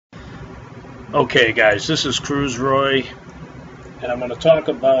Okay guys, this is Cruz Roy, and I'm going to talk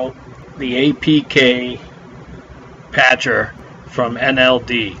about the APK patcher from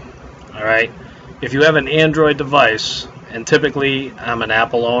NLD. Alright, if you have an Android device, and typically I'm an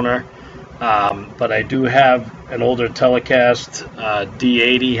Apple owner, but I do have an older Telecast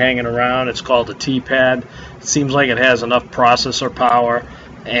D80 hanging around. It's called a T-Pad. It seems like it has enough processor power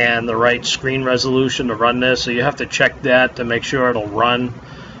and the right screen resolution to run this, so you have to check that to make sure it'll run.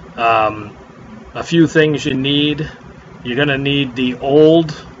 A few things you need. You're going to need the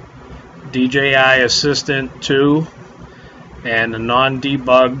old DJI Assistant 2 and the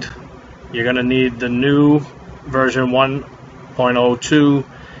non-debugged. You're going to need the new version 1.02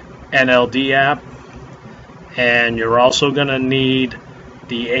 NLD app, and you're also going to need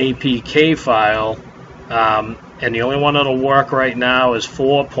the APK file, and the only one that'll work right now is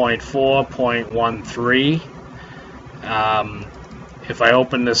 4.4.13. If I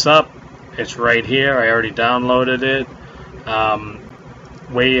open this up, it's right here. I already downloaded it.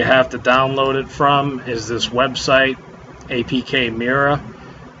 Where you have to download it from is this website, APK Mirror.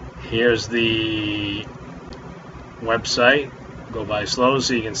 Here's the website. Go by slow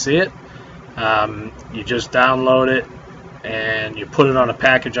so you can see it. You just download it and you put it on a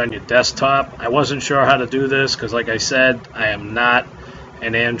package on your desktop. I wasn't sure how to do this because, like I said, I am not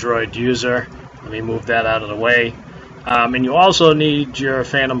an Android user. Let me move that out of the way. And you also need your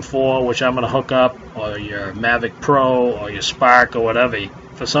Phantom 4, which I'm going to hook up, or your Mavic Pro, or your Spark, or whatever.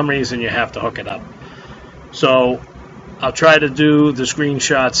 For some reason, you have to hook it up. So I'll try to do the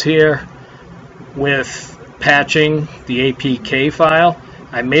screenshots here with patching the APK file.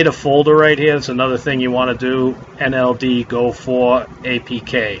 I made a folder right here. That's another thing you want to do, NLD GO4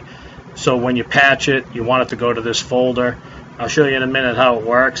 APK. So when you patch it, you want it to go to this folder. I'll show you in a minute how it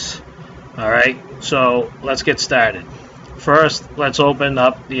works. Alright, so let's get started. First, let's open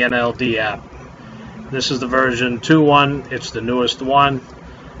up the NLD app. This is the version 2.1. It's the newest one.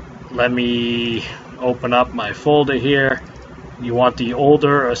 Let me open up my folder here. You want the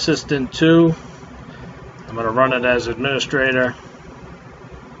older Assistant 2. I'm going to run it as administrator.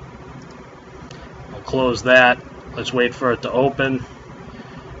 I'll close that. Let's wait for it to open.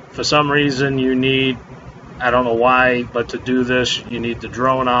 For some reason you need, I don't know why, but to do this you need the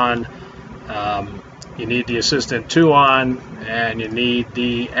drone on. You need the Assistant 2 on, and you need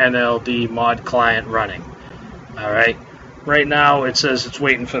the NLD mod client running. Alright, right now it says it's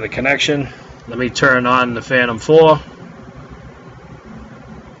waiting for the connection. Let me turn on the Phantom 4.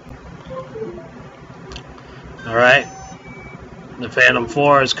 Alright, the Phantom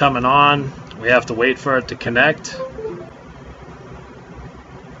 4 is coming on. We have to wait for it to connect.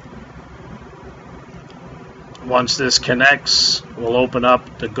 Once this connects, we'll open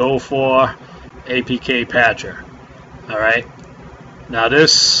up the GO4 APK patcher. Alright, now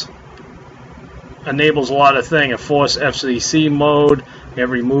this enables a lot of things. It force FCC mode, it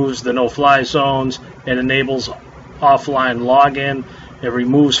removes the no-fly zones, it enables offline login, it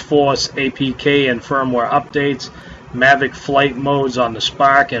removes force APK and firmware updates, Mavic flight modes on the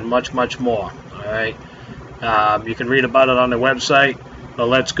Spark, and much more. Alright, you can read about it on the website, but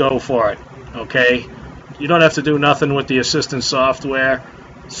let's go for it. Okay, you don't have to do nothing with the Assistant software.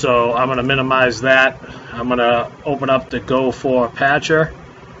 So I'm going to minimize that. I'm going to open up the GO4 patcher.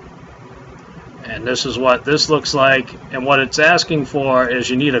 And this is what this looks like. And what it's asking for is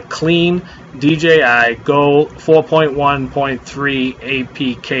you need a clean DJI Go 4.1.3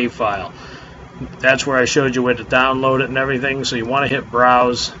 APK file. That's where I showed you where to download it and everything. So you want to hit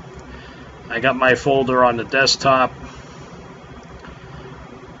browse. I got my folder on the desktop.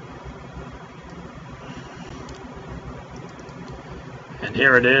 And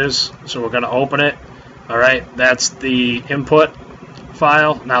here it is. So we're going to open it. Alright, that's the input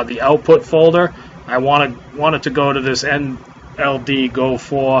file. Now the output folder, I want it to go to this NLD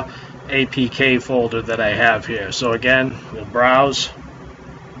GO4 APK folder that I have here. So again, we'll browse.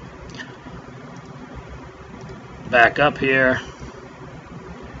 Back up here.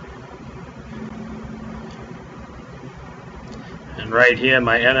 And right here,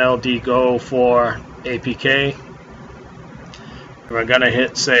 my NLD GO4 APK. We're going to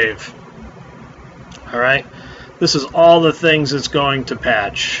hit save. Alright, this is all the things it's going to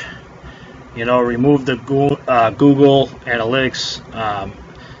patch. You know, remove the Google Analytics,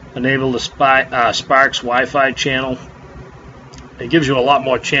 enable the Spark's Wi-Fi channel. It gives you a lot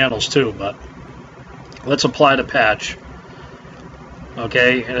more channels too, but let's apply the patch.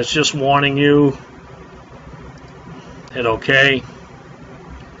 Okay, and it's just warning you. Hit OK.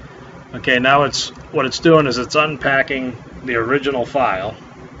 Okay, now what it's doing is it's unpacking the original file,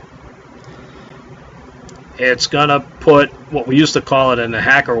 it's gonna put what we used to call it in the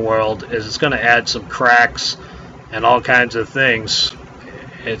hacker world is it's gonna add some cracks and all kinds of things.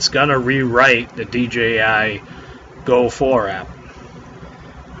 It's gonna rewrite the DJI GO4 app.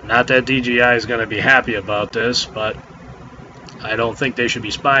 Not that DJI is gonna be happy about this, but I don't think they should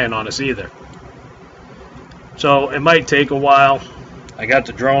be spying on us either. So it might take a while. I got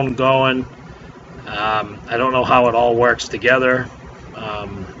the drone going. I don't know how it all works together,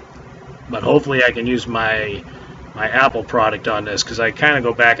 but hopefully I can use my Apple product on this, because I kind of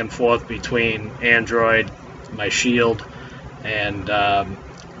go back and forth between Android, my Shield, and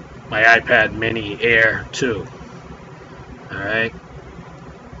my iPad Mini Air 2. Alright,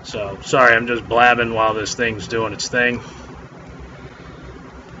 so sorry, I'm just blabbing while this thing's doing its thing.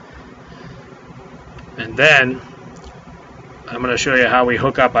 And then I'm going to show you how we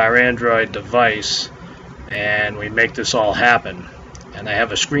hook up our Android device and we make this all happen. And I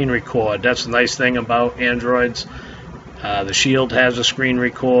have a screen record. That's the nice thing about Androids. The Shield has a screen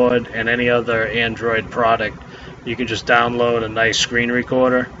record, and any other Android product, you can just download a nice screen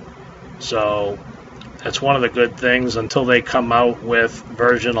recorder. So that's one of the good things until they come out with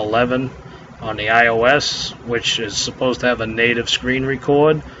version 11 on the iOS, which is supposed to have a native screen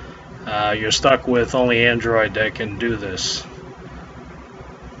record. You're stuck with only Android that can do this.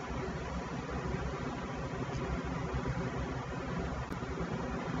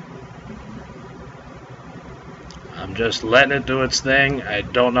 I'm just letting it do its thing. I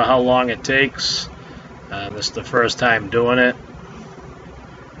don't know how long it takes. This is the first time doing it,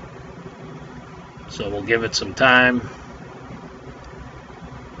 so we'll give it some time.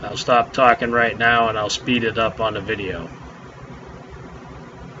 I'll stop talking right now and I'll speed it up on the video.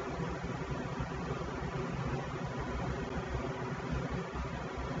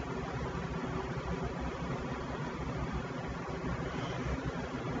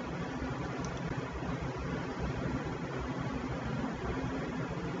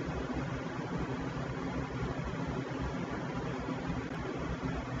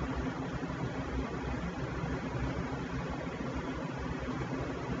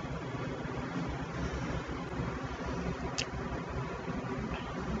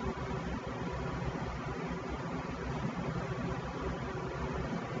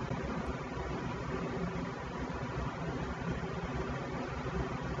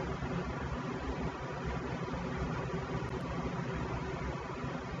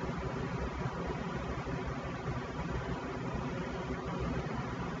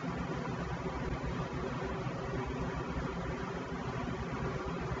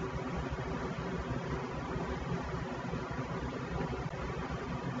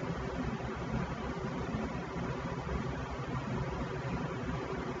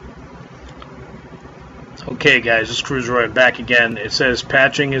 Okay guys, this is Cruiseroid back again. It says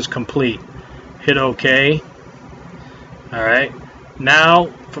patching is complete. Hit OK. Alright. Now,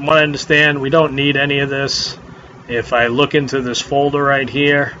 from what I understand, we don't need any of this. If I look into this folder right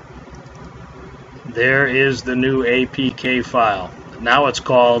here, there is the new APK file. Now it's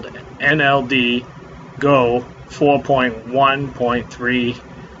called NLD GO 4.1.3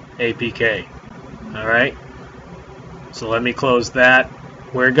 APK. Alright. So let me close that.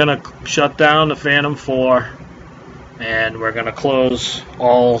 We're going to shut down the Phantom 4, and we're going to close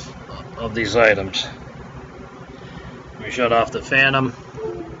all of these items. We shut off the Phantom.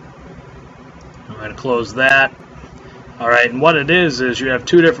 I'm going to close that. Alright, and what it is you have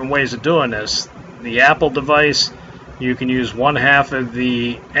two different ways of doing this. The Apple device, you can use one half of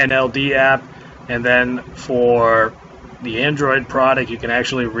the NLD app, and then for the Android product, you can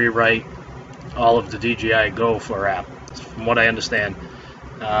actually rewrite all of the DJI GO4 app, from what I understand.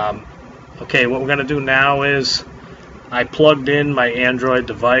 Okay, what we're going to do now is I plugged in my Android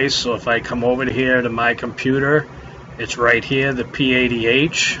device, so if I come over here to my computer, it's right here, the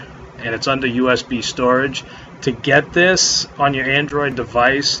P80H, and it's under USB storage. To get this on your Android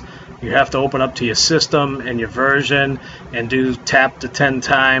device, you have to open up to your system and your version and do tap to 10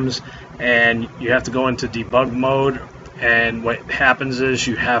 times, and you have to go into debug mode, and what happens is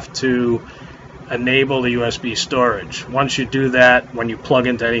you have to enable the USB storage. Once you do that, when you plug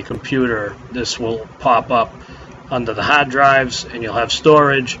into any computer, this will pop up under the hard drives and you'll have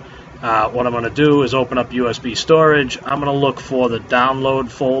storage. What I'm going to do is open up USB storage. I'm going to look for the download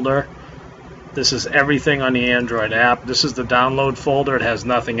folder. This is everything on the Android app. This is the download folder. It has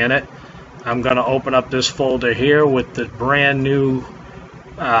nothing in it. I'm going to open up this folder here with the brand new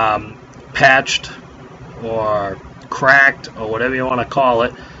patched or cracked or whatever you want to call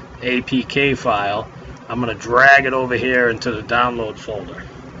it APK file. I'm going to drag it over here into the download folder.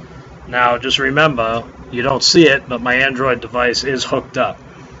 Now just remember, you don't see it, but my Android device is hooked up.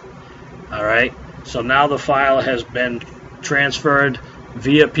 Alright, So now the file has been transferred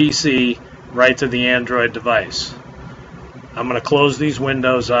via PC right to the Android device. I'm going to close these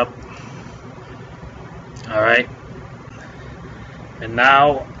windows up. Alright. And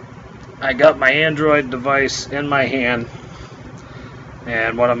now I got my Android device in my hand.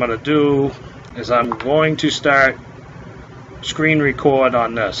 And what I'm going to do is I'm going to start screen record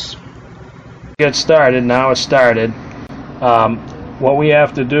on this. Get started. Now it's started. What we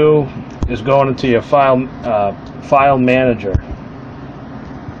have to do is go into your file manager.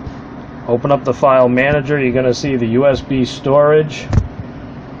 Open up the file manager. You're going to see the USB storage,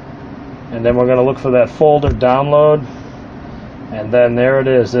 and then we're going to look for that folder download, and then there it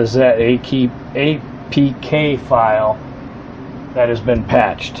is. There's that APK file that has been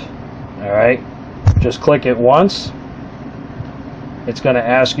patched. Alright, just click it once. It's going to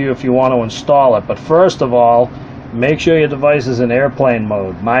ask you if you want to install it, but first of all, make sure your device is in airplane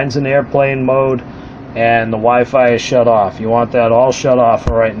mode. Mine's in airplane mode and the Wi-Fi is shut off. You want that all shut off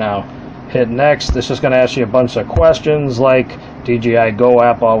for right now. Hit next. This is going to ask you a bunch of questions like DJI Go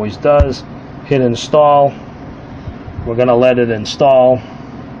app always does. Hit install. We're going to let it install.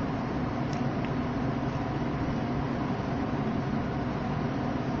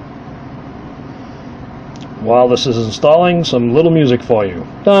 While this is installing, some little music for you.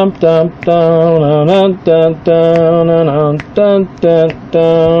 Yeah,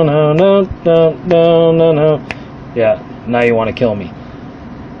 now you want to kill me.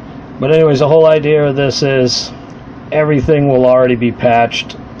 But anyways, the whole idea of this is everything will already be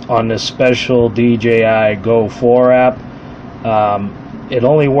patched on this special DJI GO4 app. It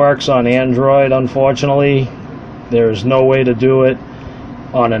only works on Android, unfortunately. There's no way to do it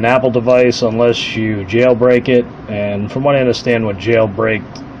on an Apple device unless you jailbreak it, and from what I understand with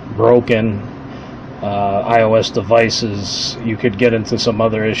broken iOS devices, you could get into some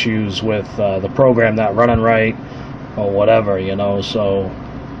other issues with the program not running right or whatever, you know. So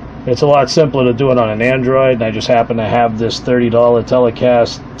it's a lot simpler to do it on an Android, and I just happen to have this $30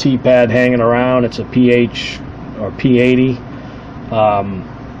 Telecast T-pad hanging around. It's a PH or P80.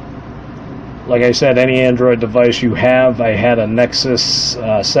 Like I said, any Android device you have, I had a Nexus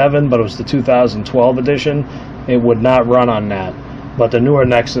 7, but it was the 2012 edition. It would not run on that, but the newer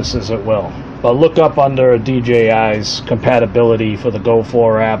Nexuses it will. But look up under DJI's compatibility for the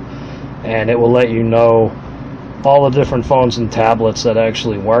GO4 app, and it will let you know all the different phones and tablets that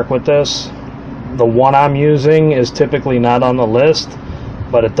actually work with this. The one I'm using is typically not on the list,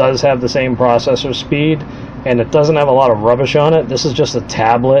 but it does have the same processor speed, and it doesn't have a lot of rubbish on it. This is just a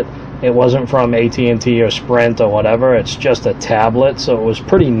tablet. It wasn't from AT&T or Sprint or whatever. It's just a tablet, so it was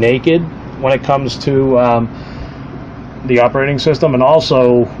pretty naked when it comes to the operating system. And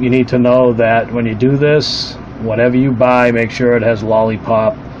also, you need to know that when you do this, whatever you buy, make sure it has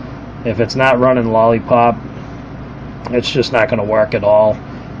Lollipop. If it's not running Lollipop, it's just not going to work at all.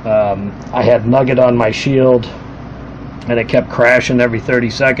 I had Nugget on my Shield, and it kept crashing every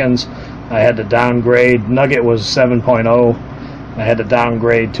 30 seconds. I had to downgrade. Nugget was 7.0. I had to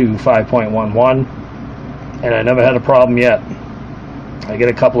downgrade to 5.11, and I never had a problem yet. I get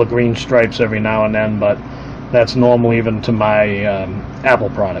a couple of green stripes every now and then, but that's normal even to my Apple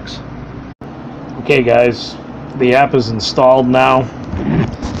products. Okay guys, the app is installed now.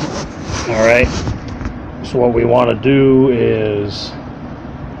 Alright, so what we want to do is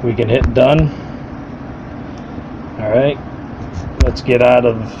we can hit done. Alright, let's get out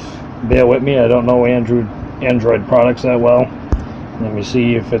of, bear with me, I don't know Android products that well. Let me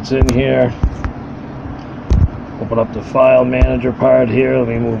see if it's in here. Open up the file manager part here. Let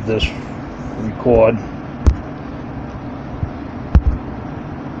me move this record.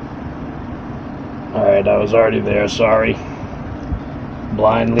 Alright, I was already there, sorry.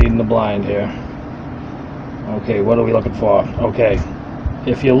 Blind leading the blind here. Okay, what are we looking for? Okay,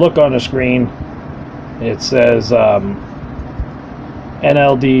 if you look on the screen, it says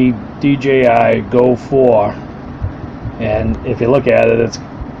NLD DJI GO4. And if you look at it, it's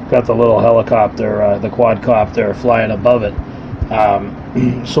got the little helicopter, the quadcopter flying above it.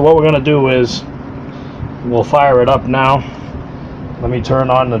 So what we're going to do is we'll fire it up now. Let me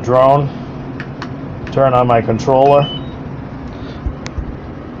turn on the drone, turn on my controller,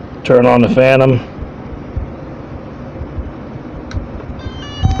 turn on the Phantom.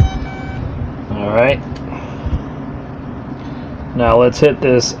 Alright. Now let's hit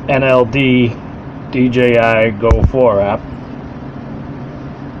this NLD DJI GO4 app.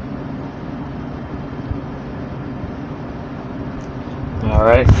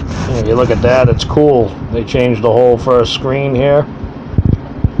 Alright, if you look at that, it's cool. They changed the whole first screen here.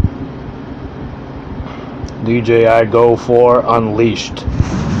 DJI GO4 Unleashed.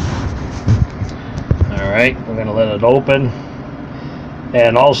 Alright, we're going to let it open.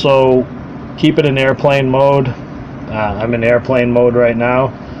 And also keep it in airplane mode. I'm in airplane mode right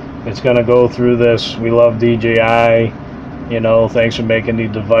now. It's going to go through this. We love DJI. You know, thanks for making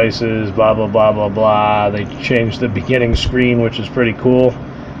these devices, blah, blah, blah, blah, blah. They changed the beginning screen, which is pretty cool.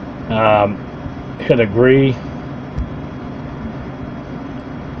 Hit agree.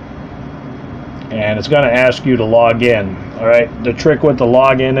 And it's going to ask you to log in. Alright, the trick with the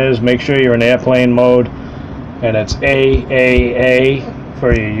login is make sure you're in airplane mode. And it's AAA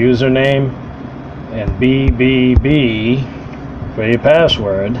for your username. And BBB for your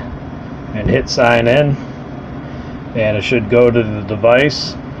password. And hit sign in. And it should go to the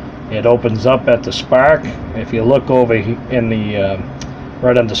device. It opens up at the Spark. If you look over in the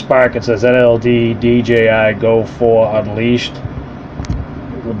right under Spark, it says NLD DJI GO4 Unleashed.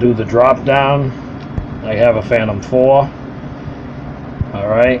 We'll do the drop down. I have a Phantom 4.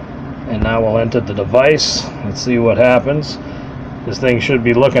 Alright, and now we'll enter the device. Let's see what happens. This thing should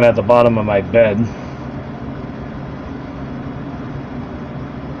be looking at the bottom of my bed.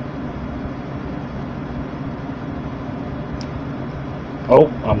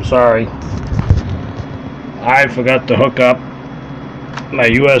 Oh, I'm sorry. I forgot to hook up my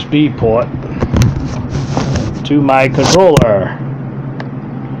USB port to my controller.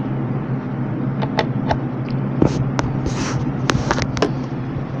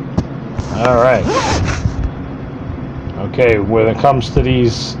 Alright. Okay, when it comes to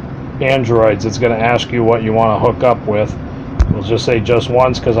these Androids, it's going to ask you what you want to hook up with. We'll just say just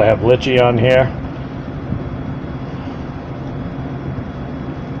once because I have Litchi on here.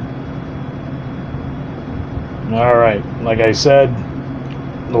 Alright, like I said,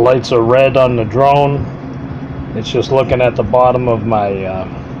 the lights are red on the drone. It's just looking at the bottom of my,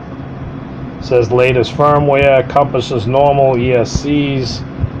 it says latest firmware, compass is normal, ESCs.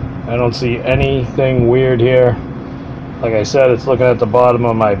 I don't see anything weird here. Like I said, it's looking at the bottom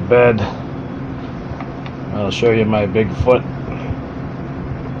of my bed. I'll show you my big foot.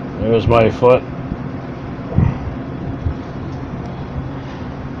 There's my foot.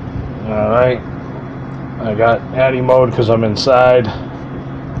 Alright. I got Addy mode because I'm inside.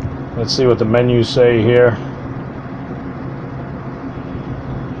 Let's see what the menus say here.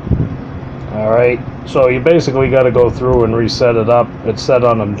 Alright, so you basically got to go through and reset it up. It's set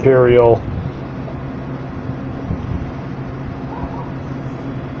on Imperial.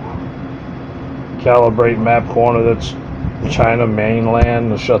 Calibrate map coordinates, China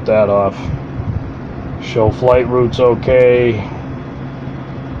mainland. Let's shut that off. Show flight routes, okay.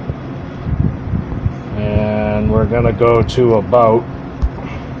 And we're gonna go to about.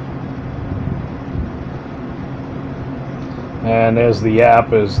 And there's the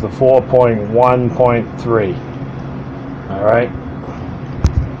app is the 4.1.3. Alright.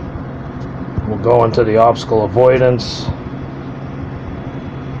 We'll go into the obstacle avoidance.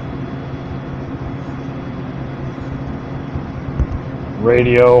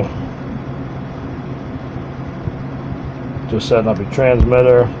 Radio. Just setting up your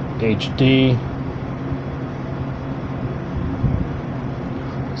transmitter. HD.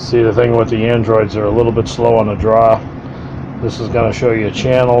 See, the thing with the Androids, they're a little bit slow on the draw. This is going to show you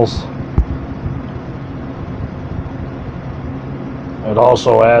channels. It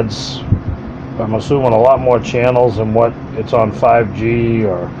also adds, I'm assuming, a lot more channels than what it's on 5G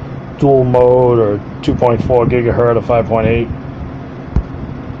or dual mode or 2.4 gigahertz or 5.8.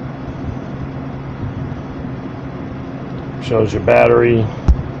 Shows your battery.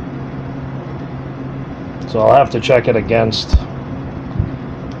 So I'll have to check it against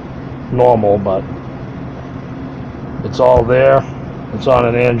normal, but it's all there. It's on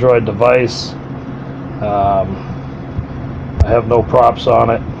an Android device. I have no props on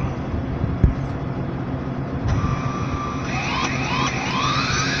it.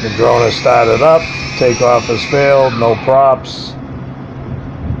 The drone has started up. Takeoff has failed. No props.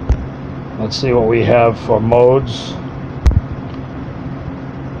 Let's see what we have for modes.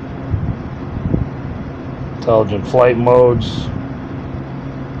 Intelligent flight modes.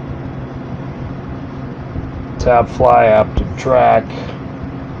 Tap fly, active track,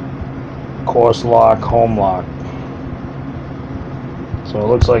 course lock, home lock. So it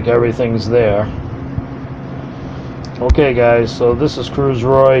looks like everything's there. Okay guys, so this is Cruise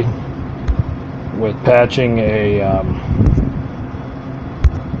Roy with patching your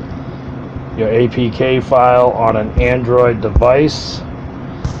APK file on an Android device.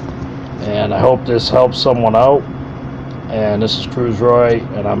 And I hope this helps someone out. And this is Cruise Roy,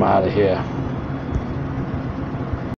 and I'm out of here.